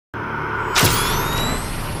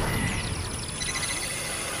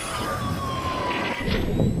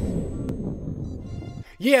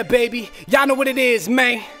Yeah, baby, y'all know what it is,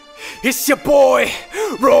 man. It's your boy,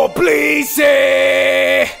 Raw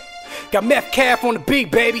Bleezy. Got Meth Calf on the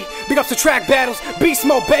beat, baby. Big ups to track battles, beast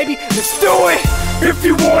mode, baby. Let's do it. If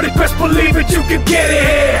you want it, best believe it, you can get it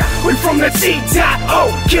here. We from the T-Top,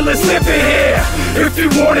 oh, killers living here. If you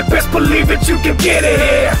want it, best believe it, you can get it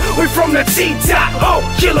here. We from the T-Top, oh,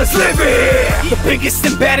 killers living here. The biggest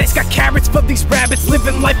and baddest, got carrots for these rabbits.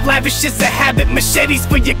 Living life lavish is a habit, machetes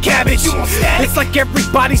for your cabbage. It's like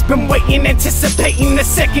everybody's been waiting, anticipating the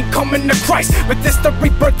second coming of Christ. But this the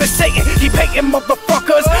rebirth of Satan, keep hating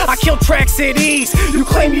motherfuckers. I kill tracks at ease, you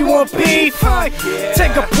claim you want beef.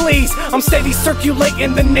 Take a please, I'm steady circulating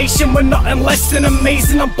the nation with nothing less than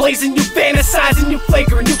amazing. I'm blazing, you fantasizing, you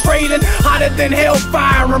flagrant, you praying hotter than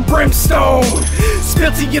hellfire and brimstone.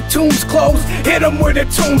 Spill to your tomb's closed, hit them with a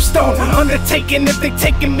tombstone. Undertaking if they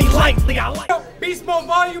taking me lightly, I like Beast Mode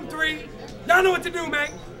Volume 3. Y'all know what to do,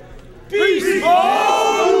 man. Beast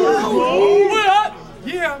Mode! What up?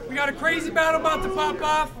 Yeah, we got a crazy battle about to pop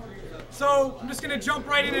off. So I'm just gonna jump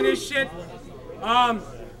right into this shit.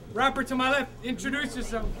 Rapper to my left, introduce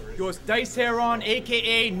yourself. Yo, it's Dyce Heron,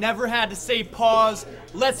 aka Never Had to Say Pause.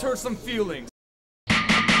 Let's hurt some feelings.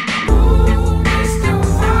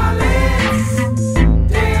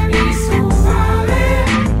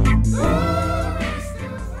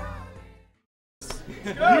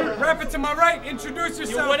 Rapper to my right, introduce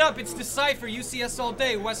yourself. Yo, what up? It's Decypher, UCS all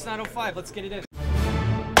day, West 905. Let's get it in.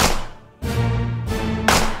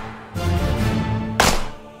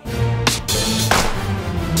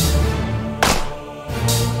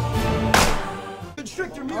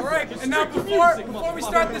 Alright, and now before we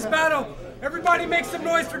start this battle, everybody make some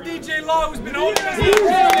noise for DJ Law, who's been holding us down.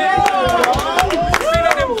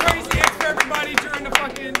 Them crazy hits for everybody during the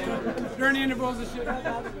fucking during the intervals and shit.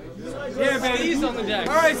 Yeah, man. He's on the deck.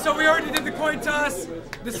 Alright, so we already did the coin toss.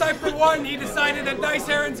 Decypher won. He decided that Dyce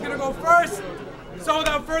Heron's gonna go first. So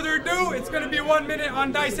without further ado, it's gonna be 1 minute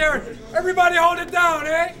on Dyce Heron. Everybody hold it down,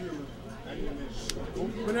 eh?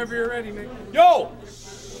 Whenever you're ready, man. Yo,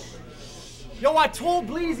 I told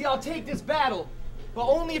Bleezy I'll take this battle, but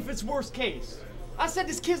only if it's worst case. I said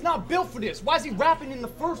this kid's not built for this. Why is he rapping in the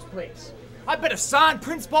first place? I bet a signed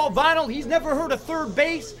Prince Ball vinyl, he's never heard of third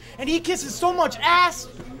base, and he kisses so much ass,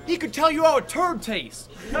 he could tell you how a turd tastes.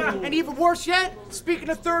 And even worse yet, speaking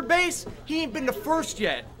of third base, he ain't been to first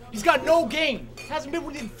yet. He's got no game, hasn't been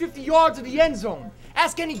within 50 yards of the end zone.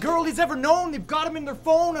 Ask any girl he's ever known, they've got him in their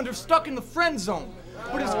phone and they're stuck in the friend zone.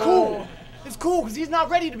 But it's cool because he's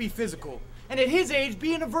not ready to be physical. And at his age,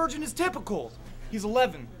 being a virgin is typical. He's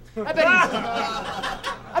 11.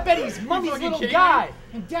 I bet he's mommy's little guy,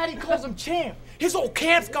 and daddy calls him champ. His whole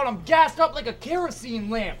camp's got him gassed up like a kerosene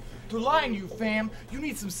lamp. They're lying to you, fam. You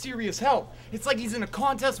need some serious help. It's like he's in a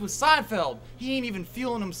contest with Seinfeld. He ain't even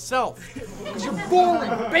feeling himself. Because you're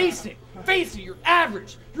boring, basic. Face it, you're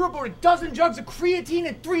average. You're about a dozen jugs of creatine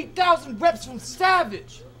and 3,000 reps from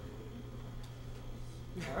Savage.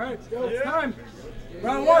 Alright, it's time.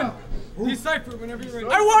 Round one. Decypher whenever you're ready.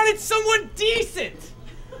 I wanted someone decent!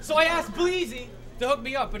 So I asked Bleezy to hook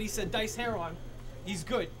me up, but he said Dyce Heron. He's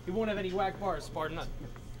good. He won't have any whack bars, bar none.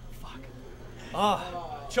 Fuck.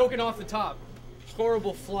 Choking off the top.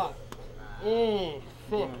 Horrible flop.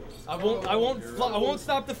 I won't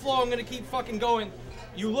stop the flow. I'm gonna keep fucking going.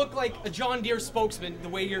 You look like a John Deere spokesman the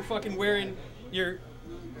way you're fucking wearing your.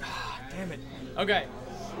 Damn it. Okay.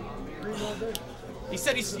 He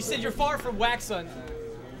said you're far from whack, son.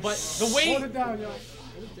 But the way Hold it down, y'all.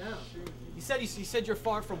 Hold it down. he said you're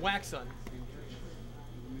far from whack, son.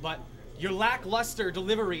 But your lackluster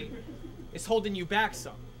delivery is holding you back,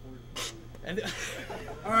 son. And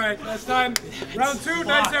Alright, last time. Round two,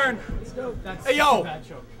 Dyce Heron. Let's go. Hey, yo.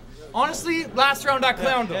 Honestly, last round I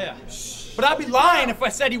clowned him. Yeah. But I'd be lying if I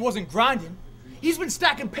said he wasn't grinding. He's been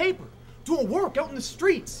stacking paper, doing work out in the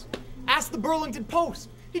streets. Ask the Burlington Post.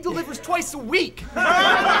 He delivers twice a week.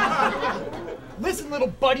 Listen, little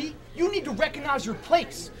buddy, you need to recognize your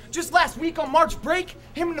place. Just last week on March break,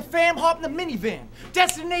 him and the fam hopped in the minivan.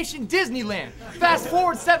 Destination Disneyland. Fast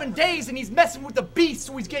forward 7 days and he's messing with the beast,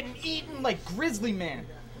 so he's getting eaten like Grizzly Man.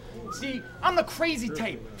 See, I'm the crazy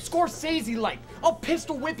type, Scorsese-like. I'll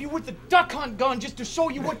pistol whip you with the duck hunt gun just to show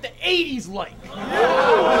you what the 80s like.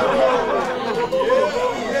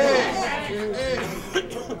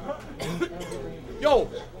 Yo,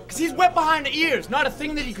 cause he's wet behind the ears, not a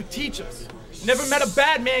thing that he could teach us. Never met a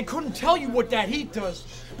bad man, couldn't tell you what that heat does.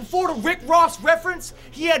 Before the Rick Ross reference,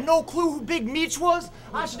 he had no clue who Big Meech was.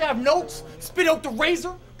 I should have notes, spit out the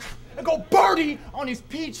razor, and go birdie on his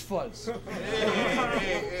peach fuzz.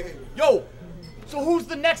 Yo, So who's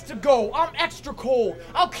the next to go? I'm extra cold.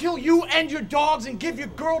 I'll kill you and your dogs and give your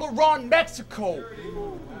girl to Ron Mexico.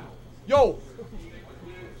 Yo.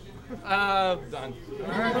 Done.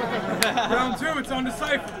 Round 2, it's on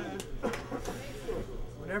Decypher.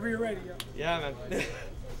 Whenever you're ready, yo. Yeah, man.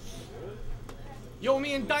 Yo,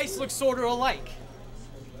 me and Dyce look sort of alike,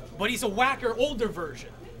 but he's a whacker older version.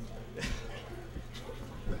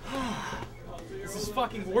 This is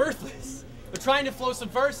fucking worthless. I'm trying to flow some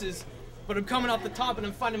verses, but I'm coming off the top and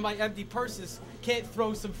I'm finding my empty purses. Can't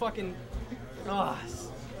throw some fucking. Damn.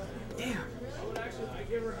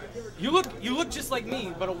 You look just like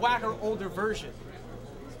me, but a whacker older version.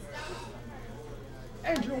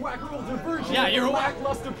 And you're a whack older version. Yeah, you're a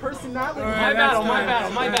lackluster personality. Right,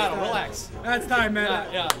 my battle. Relax. That's time,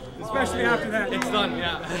 man. Yeah. Especially after that. It's done.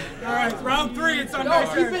 Yeah. All right, round 3, it's on Dyce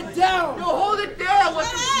Heron. Keep it down. Yo, hold it down.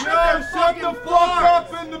 Yo, shut the fuck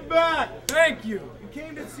up in the back. Thank you. You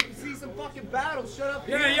came to see some fucking battles. Shut up.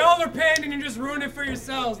 Yeah, y'all are paying and you just ruin it for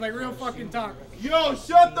yourselves, like real fucking talk. Yo,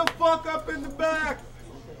 shut the fuck up in the back.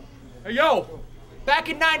 Hey, yo, back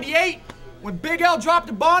in '98, when Big L dropped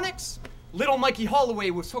the Bonics, little Mikey Holloway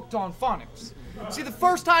was hooked on phonics. See, the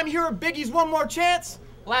first time you heard Biggie's One More Chance?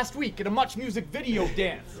 Last week at a Much Music video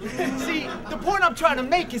dance. See, the point I'm trying to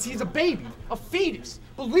make is he's a baby, a fetus.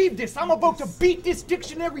 Believe this, I'm about to beat this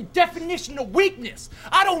dictionary definition of weakness.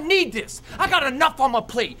 I don't need this. I got enough on my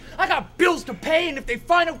plate. I got bills to pay, and if they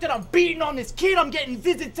find out that I'm beating on this kid, I'm getting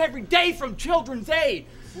visits every day from Children's Aid.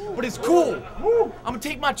 But it's cool. I'm gonna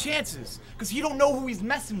take my chances, because he don't know who he's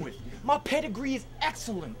messing with. My pedigree is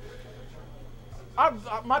excellent.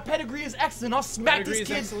 My pedigree is excellent. I'll smack this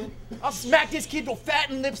kid. I'll smack this kid till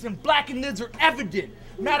fattened lips and blackened lids are evident.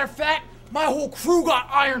 Matter of fact, my whole crew got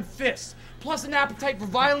iron fists, plus an appetite for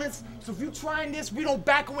violence. So if you trying this, we don't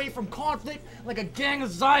back away from conflict like a gang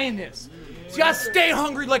of Zionists. See, I stay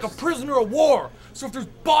hungry like a prisoner of war. So if there's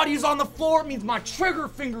bodies on the floor, it means my trigger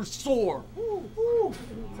finger's sore.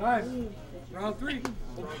 Time. Round 3.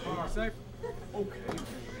 Decypher. Okay.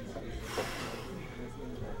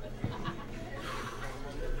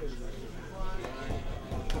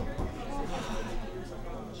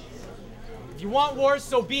 If you want wars,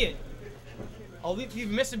 so be it. I'll leave you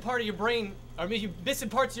missing part of your brain, or maybe missing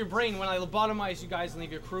parts of your brain when I lobotomize you guys and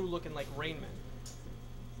leave your crew looking like Rain Man.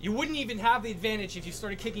 You wouldn't even have the advantage if you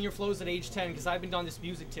started kicking your flows at age 10, because I've been on this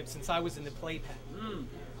music tip since I was in the playpen.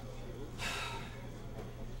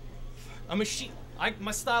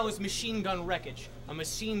 My style is machine gun wreckage. A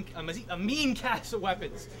mean cast of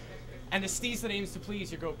weapons. And the steez that aims to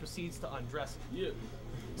please your girl proceeds to undress. Yeah.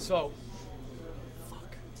 So,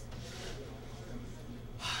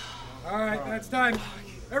 All right, that's time.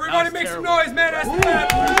 Everybody make some noise, man. That's the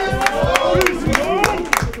battle.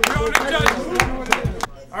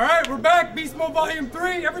 All right, we're back. Beast Mode Volume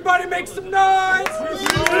 3. Everybody make some noise. Just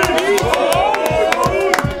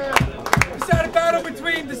had a battle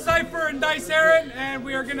between Decypher and Dyce Heron, and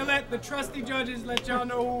we are going to let the trusty judges let y'all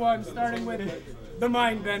know who won, starting with the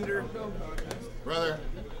Mind Bender. Brother,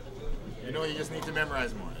 you know you just need to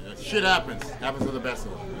memorize more. Shit happens. Happens to the best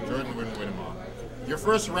of them. Jordan wouldn't win them all. Your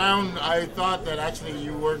first round, I thought that actually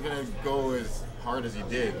you weren't going to go as hard as you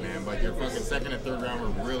did, man, but your fucking second and third round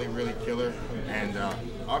were really, really killer, and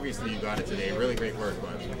obviously you got it today. Really great work,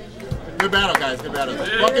 but good battle, guys. Good battle.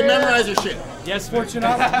 Fucking memorize your shit. yes, Fortunate.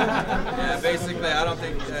 Yeah, basically, I don't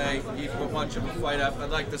think you put much of a fight up.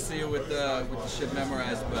 I'd like to see you with the shit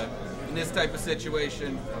memorized, but in this type of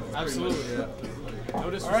situation, absolutely. Much,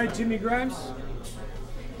 yeah. All right, Jimmy Grimes.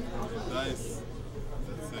 Nice.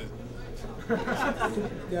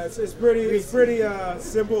 Yeah, it's pretty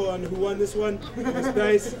simple on who won this one. It's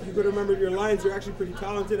Dyce. You could remember your lines. You're actually pretty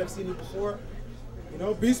talented. I've seen you before. You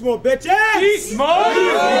know, Beast Mode, bitches! Beast Mode!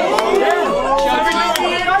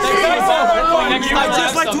 I'd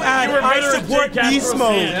just like to add, I support Beast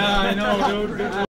Mode. Yeah, I know, dude.